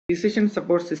Decision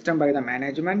support system by the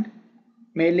management.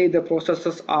 Mainly the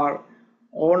processes are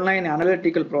online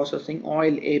analytical processing,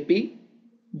 OLAP,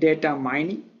 data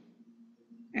mining,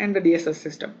 and the DSS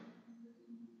system.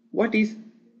 What is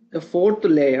the fourth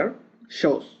layer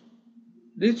shows?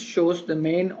 This shows the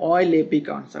main OLAP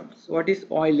concepts. What is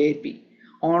OLAP?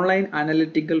 Online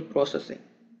analytical processing.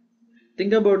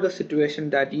 Think about the situation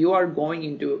that you are going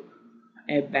into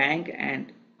a bank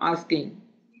and asking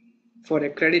for a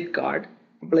credit card,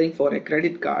 applying for a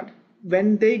credit card.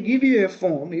 When they give you a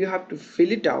form, you have to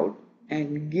fill it out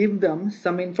and give them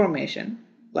some information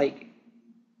like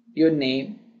your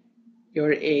name,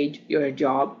 your age, your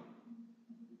job,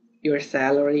 your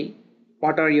salary,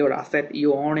 what are your assets,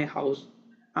 you own a house,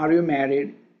 are you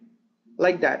married,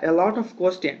 like that. A lot of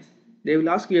questions. They will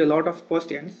ask you a lot of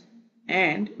questions,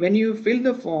 and when you fill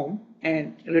the form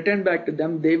and return back to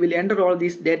them, they will enter all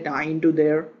this data into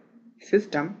their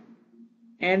system,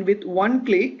 and with one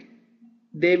click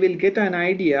they will get an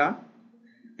idea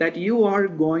that you are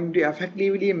going to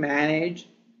effectively manage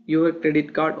your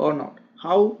credit card or not.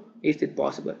 How is it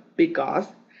possible? Because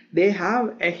they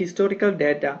have a historical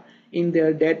data in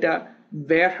their data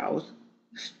warehouse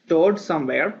stored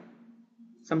somewhere,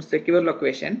 some secure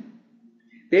location.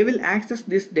 They will access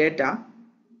this data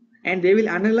and they will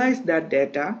analyze that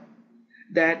data,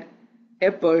 that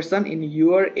a person in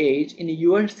your age, in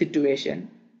your situation,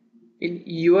 in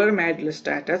your marital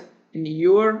status, in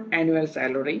your annual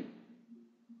salary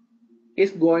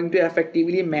is going to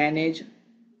effectively manage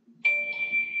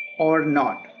or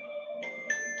not.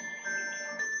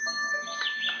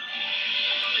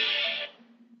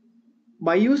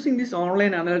 By using this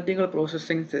online analytical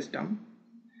processing system,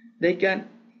 they can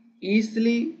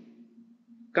easily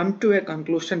come to a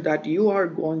conclusion that you are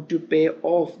going to pay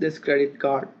off this credit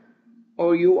card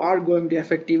or you are going to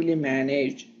effectively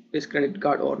manage this credit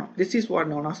card or not. This is what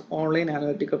known as online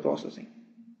analytical processing.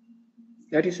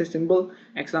 That is a simple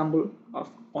example of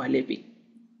OLAP.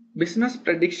 Business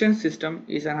prediction system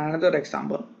is another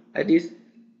example. That is,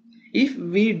 if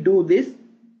we do this,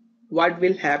 what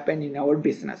will happen in our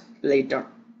business later?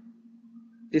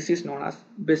 This is known as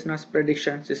business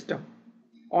prediction system.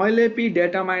 OLAP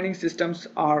data mining systems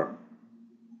are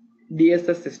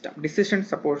DSS system, decision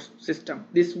support system.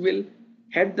 This will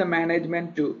help the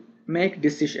management to make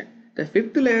decision. The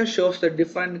fifth layer shows the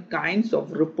different kinds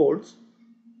of reports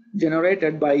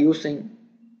generated by using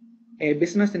a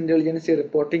business intelligence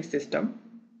reporting system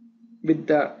with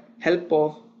the help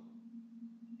of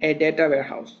a data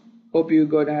warehouse. Hope you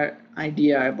got an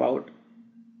idea about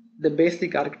the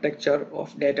basic architecture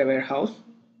of data warehouse.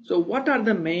 So what are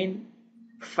the main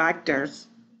factors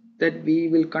that we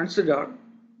will consider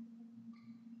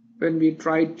when we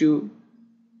try to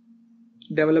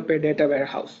develop a data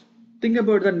warehouse? Think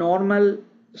about the normal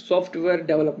software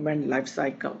development life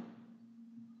cycle.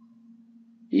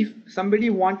 If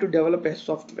somebody want to develop a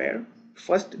software,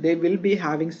 first they will be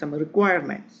having some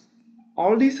requirements.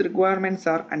 All these requirements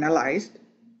are analyzed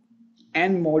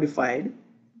and modified.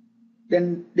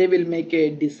 Then they will make a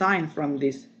design from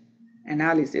this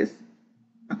analysis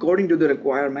according to the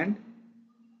requirement.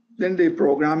 Then they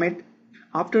program it.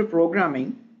 After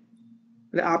programming,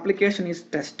 the application is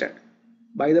tested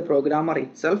by the programmer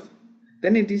itself.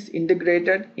 Then it is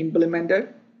integrated,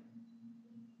 implemented,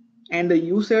 and the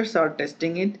users are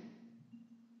testing it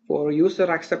for user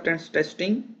acceptance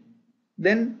testing.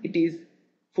 Then it is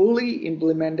fully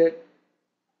implemented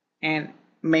and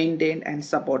maintained and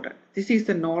supported. This is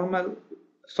the normal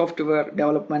software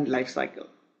development life cycle.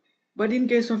 But in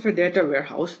case of a data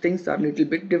warehouse, things are a little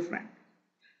bit different.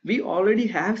 We already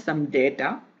have some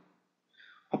data.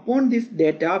 Upon this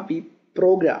data, we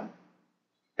program.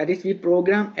 That is, we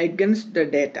program against the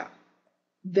data.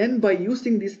 Then by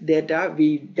using this data,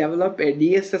 we develop a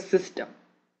DSS system.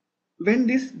 When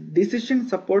this decision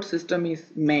support system is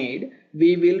made,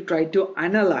 we will try to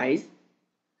analyze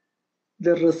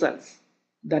the results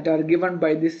that are given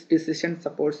by this decision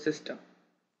support system.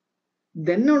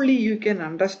 Then only you can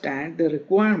understand the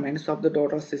requirements of the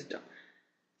total system.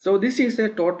 So this is a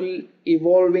total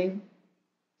evolving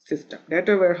system.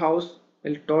 Data warehouse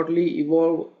will totally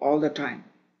evolve all the time.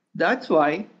 That's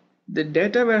why the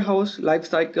data warehouse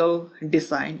lifecycle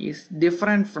design is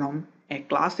different from a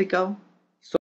classical